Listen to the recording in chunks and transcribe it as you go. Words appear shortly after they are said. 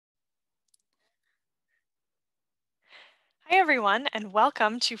Hi, everyone, and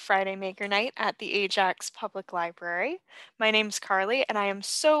welcome to Friday Maker Night at the Ajax Public Library. My name's Carly, and I am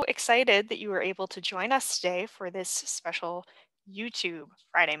so excited that you were able to join us today for this special YouTube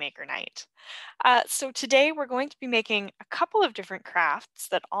Friday Maker Night. So today we're going to be making a couple of different crafts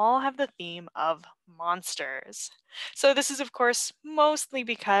that all have the theme of monsters. So this is of course mostly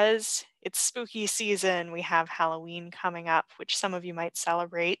because it's spooky season. We have Halloween coming up, which some of you might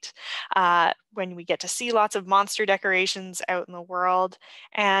celebrate when we get to see lots of monster decorations out in the world.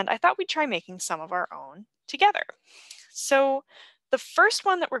 And I thought we'd try making some of our own together. So the first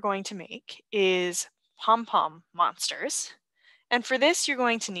one that we're going to make is pom-pom monsters. And for this, you're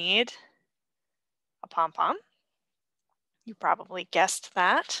going to need a pom-pom. You probably guessed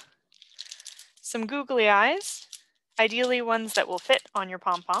that. Some googly eyes, ideally ones that will fit on your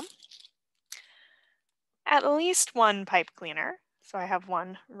pom-pom. At least one pipe cleaner. So I have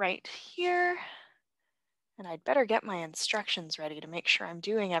one right here. And I'd better get my instructions ready to make sure I'm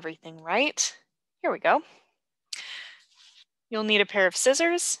doing everything right. Here we go. You'll need a pair of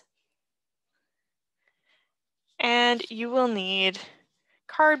scissors. And you will need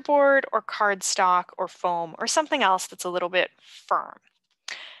cardboard or cardstock or foam or something else that's a little bit firm.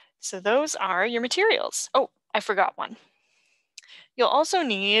 So those are your materials. Oh, I forgot one. You'll also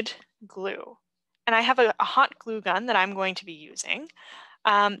need glue. And I have a hot glue gun that I'm going to be using.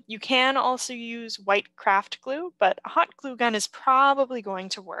 You can also use white craft glue, but a hot glue gun is probably going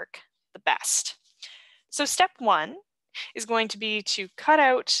to work the best. So step one is going to be to cut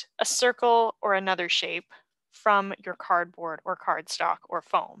out a circle or another shape from your cardboard or cardstock or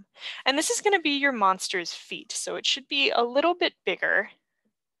foam. And this is going to be your monster's feet, so it should be a little bit bigger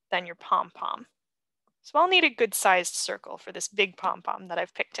than your pom-pom. So I'll need a good sized circle for this big pom-pom that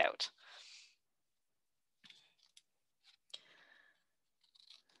I've picked out.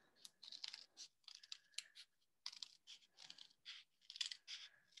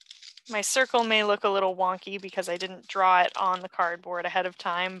 My circle may look a little wonky because I didn't draw it on the cardboard ahead of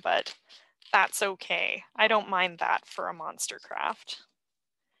time, but that's okay. I don't mind that for a monster craft.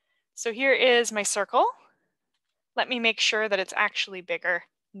 So here is my circle. Let me make sure that it's actually bigger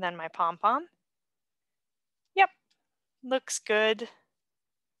than my pom-pom. Yep, looks good.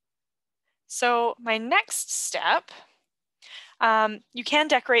 So my next step, you can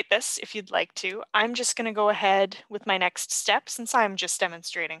decorate this if you'd like to. I'm just going to go ahead with my next step since I'm just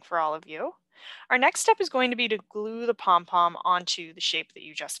demonstrating for all of you. Our next step is going to be to glue the pom-pom onto the shape that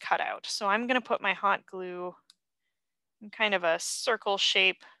you just cut out. So I'm going to put my hot glue in kind of a circle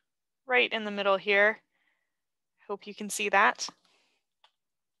shape right in the middle here. Hope you can see that.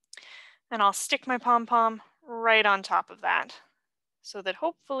 And I'll stick my pom-pom right on top of that so that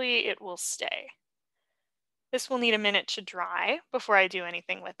hopefully it will stay. This will need a minute to dry before I do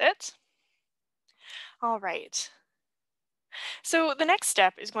anything with it. All right. So the next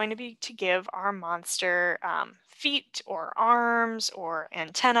step is going to be to give our monster feet or arms or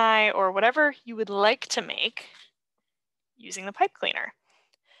antennae or whatever you would like to make using the pipe cleaner.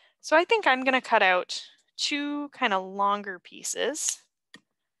 So I think I'm going to cut out two kind of longer pieces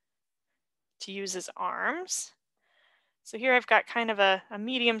to use as arms. So here I've got kind of a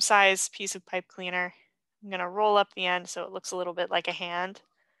medium-sized piece of pipe cleaner. I'm going to roll up the end so it looks a little bit like a hand.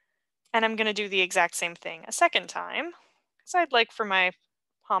 And I'm going to do the exact same thing a second time because I'd like for my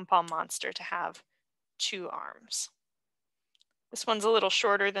pom-pom monster to have two arms. This one's a little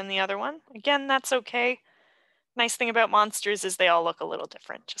shorter than the other one. Again, that's okay. Nice thing about monsters is they all look a little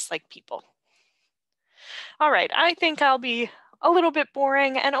different, just like people. All right, I think I'll be a little bit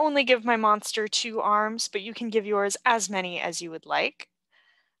boring and only give my monster two arms, but you can give yours as many as you would like.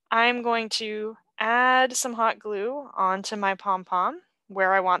 I'm going to add some hot glue onto my pom-pom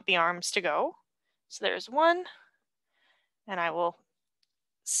where I want the arms to go. So there's one, and I will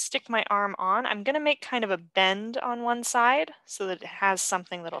stick my arm on. I'm going to make kind of a bend on one side so that it has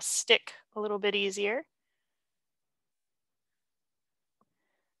something that'll stick a little bit easier.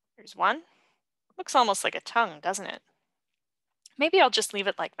 There's one. Looks almost like a tongue, doesn't it? Maybe I'll just leave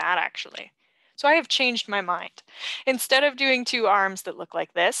it like that, actually. So I have changed my mind. Instead of doing two arms that look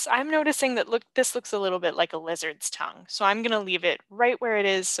like this, I'm noticing that this looks a little bit like a lizard's tongue. So I'm going to leave it right where it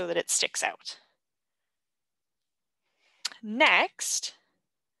is so that it sticks out. Next,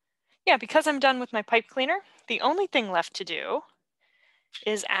 yeah, because I'm done with my pipe cleaner, the only thing left to do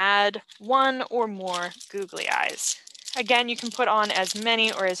is add one or more googly eyes. Again, you can put on as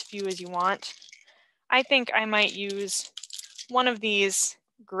many or as few as you want. I think I might use one of these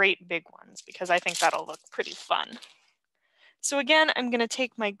great big ones because I think that'll look pretty fun. So again, I'm going to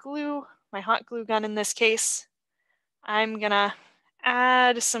take my glue, my hot glue gun in this case. I'm going to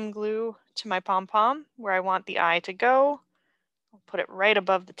add some glue to my pom-pom where I want the eye to go. I'll put it right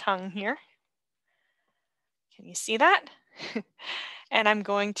above the tongue here. Can you see that? And I'm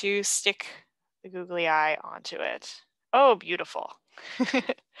going to stick the googly eye onto it. Oh, beautiful.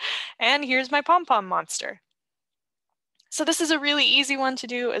 And here's my pom-pom monster. So this is a really easy one to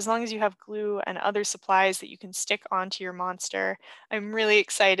do as long as you have glue and other supplies that you can stick onto your monster. I'm really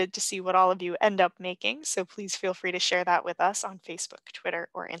excited to see what all of you end up making, so please feel free to share that with us on Facebook, Twitter,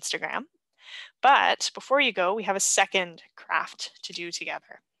 or Instagram. But before you go, we have a second craft to do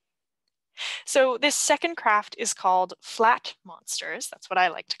together. So this second craft is called flat monsters. That's what I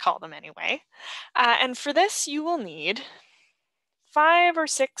like to call them anyway. And for this, you will need 5 or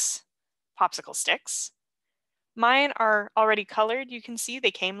 6 popsicle sticks. Mine are already colored. You can see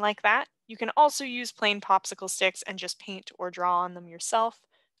they came like that. You can also use plain popsicle sticks and just paint or draw on them yourself.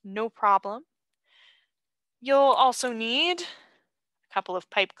 No problem. You'll also need a couple of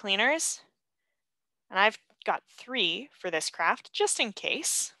pipe cleaners. And I've got 3 for this craft, just in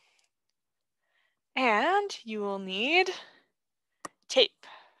case. And you will need tape.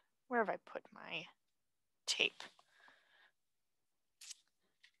 Where have I put my tape?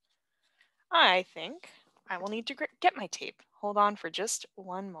 I think I will need to get my tape. Hold on for just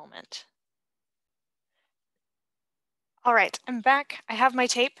one moment. All right, I'm back. I have my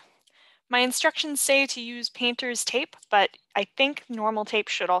tape. My instructions say to use painter's tape, but I think normal tape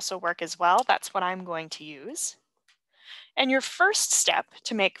should also work as well. That's what I'm going to use. And your first step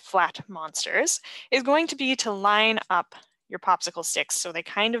to make flat monsters is going to be to line up your popsicle sticks so they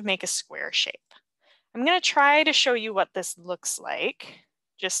kind of make a square shape. I'm going to try to show you what this looks like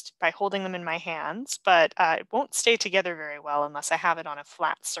just by holding them in my hands, but it won't stay together very well unless I have it on a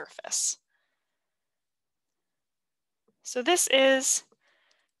flat surface. So this is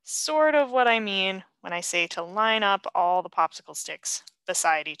sort of what I mean when I say to line up all the popsicle sticks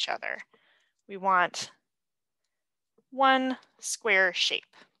beside each other. We want one square shape.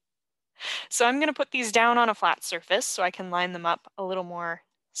 So I'm going to put these down on a flat surface so I can line them up a little more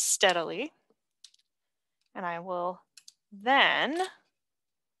steadily. And I will then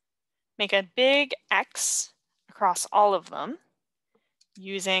make a big X across all of them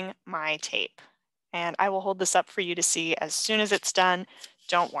using my tape. And I will hold this up for you to see as soon as it's done.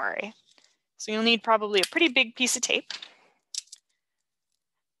 Don't worry. So you'll need probably a pretty big piece of tape.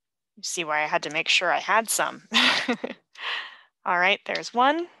 You see why I had to make sure I had some. All right, there's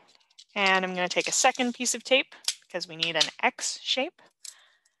one. And I'm going to take a second piece of tape because we need an X shape.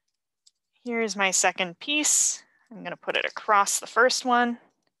 Here's my second piece. I'm going to put it across the first one.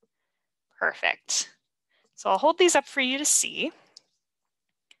 Perfect. So I'll hold these up for you to see.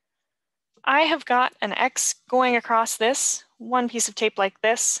 I have got an X going across this, one piece of tape like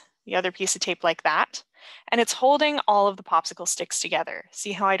this, the other piece of tape like that, and it's holding all of the popsicle sticks together.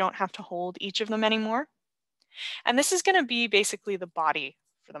 See how I don't have to hold each of them anymore? And this is going to be basically the body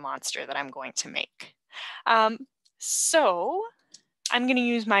for the monster that I'm going to make. So I'm going to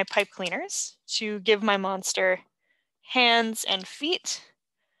use my pipe cleaners to give my monster hands and feet.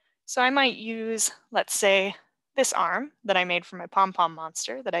 So I might use, let's say, this arm that I made for my pom-pom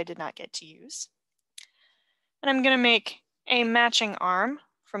monster that I did not get to use. And I'm going to make a matching arm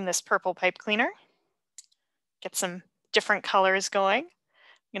from this purple pipe cleaner. Get some different colors going.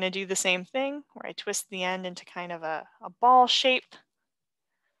 I'm going to do the same thing where I twist the end into kind of a ball shape.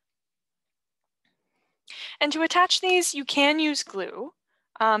 And to attach these, you can use glue.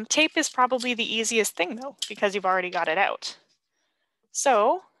 Tape is probably the easiest thing though, because you've already got it out.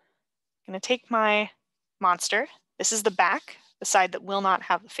 So I'm going to take my monster. This is the back, the side that will not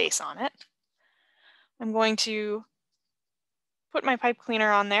have the face on it. I'm going to put my pipe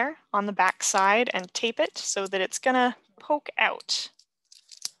cleaner on there on the back side and tape it so that it's going to poke out.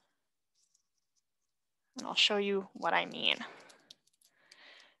 And I'll show you what I mean.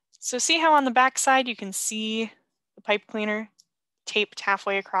 So see how on the back side you can see the pipe cleaner taped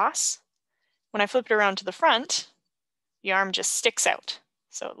halfway across? When I flip it around to the front, the arm just sticks out.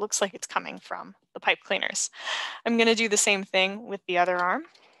 So it looks like it's coming from the pipe cleaners. I'm going to do the same thing with the other arm.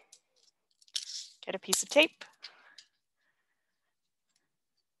 Get a piece of tape.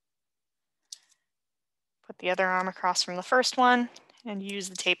 Put the other arm across from the first one and use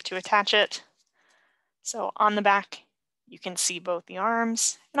the tape to attach it. So on the back, you can see both the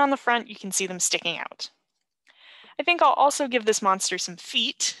arms, and on the front, you can see them sticking out. I think I'll also give this monster some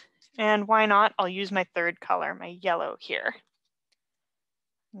feet, and why not? I'll use my third color, my yellow here.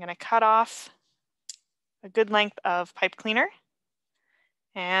 I'm going to cut off a good length of pipe cleaner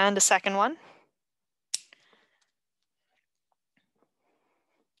and a second one.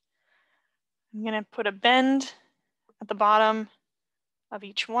 I'm going to put a bend at the bottom of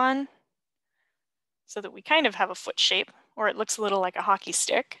each one so that we kind of have a foot shape or it looks a little like a hockey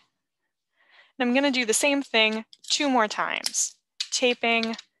stick. And I'm going to do the same thing 2 more times,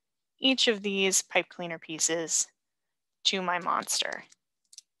 taping each of these pipe cleaner pieces to my monster.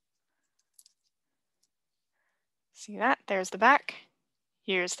 See that? There's the back.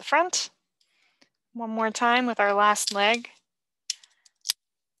 Here's the front. One more time with our last leg.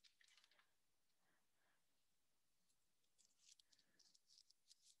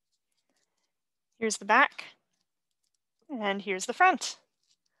 Here's the back. And here's the front.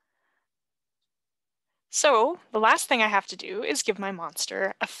 So the last thing I have to do is give my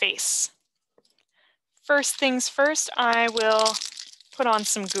monster a face. First things first, I will put on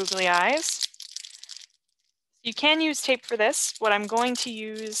some googly eyes. You can use tape for this. What I'm going to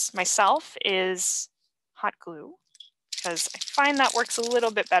use myself is hot glue, because I find that works a little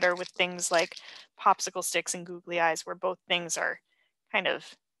bit better with things like popsicle sticks and googly eyes, where both things are kind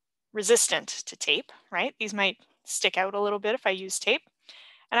of resistant to tape, right? These might stick out a little bit if I use tape.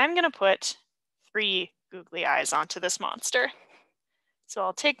 And I'm going to put 3 googly eyes onto this monster. So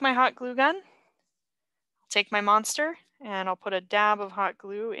I'll take my hot glue gun, I'll take my monster, and I'll put a dab of hot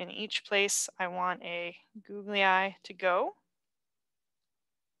glue in each place I want a googly eye to go.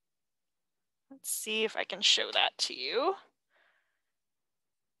 Let's see if I can show that to you.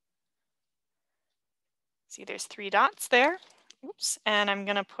 See, there's 3 dots there. Oops, and I'm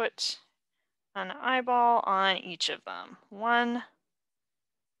going to put an eyeball on each of them. 1,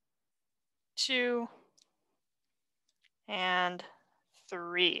 2, and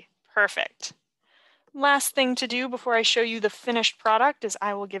 3. Perfect. Last thing to do before I show you the finished product is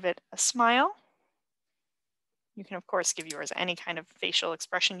I will give it a smile. You can, of course, give yours any kind of facial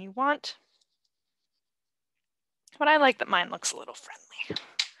expression you want. But I like that mine looks a little friendly.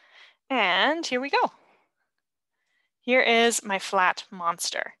 And here we go. Here is my flat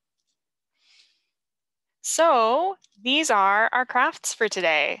monster. So these are our crafts for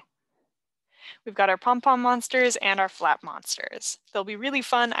today. We've got our pom-pom monsters and our flat monsters. They'll be really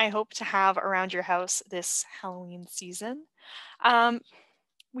fun, I hope, to have around your house this Halloween season.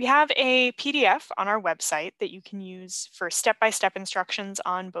 We have a PDF on our website that you can use for step-by-step instructions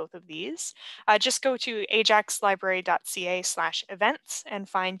on both of these. Just go to ajaxlibrary.ca/events and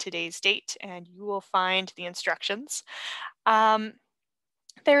find today's date, and you will find the instructions.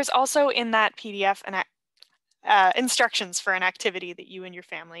 There's also in that PDF instructions for an activity that you and your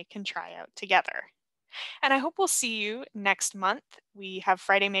family can try out together. And I hope we'll see you next month. We have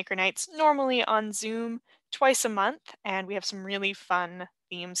Friday Maker Nights normally on Zoom twice a month, and we have some really fun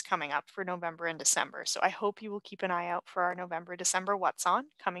themes coming up for November and December. So I hope you will keep an eye out for our November, December What's On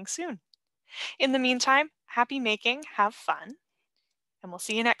coming soon. In the meantime, happy making, have fun, and we'll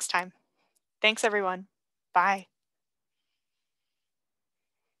see you next time. Thanks, everyone. Bye.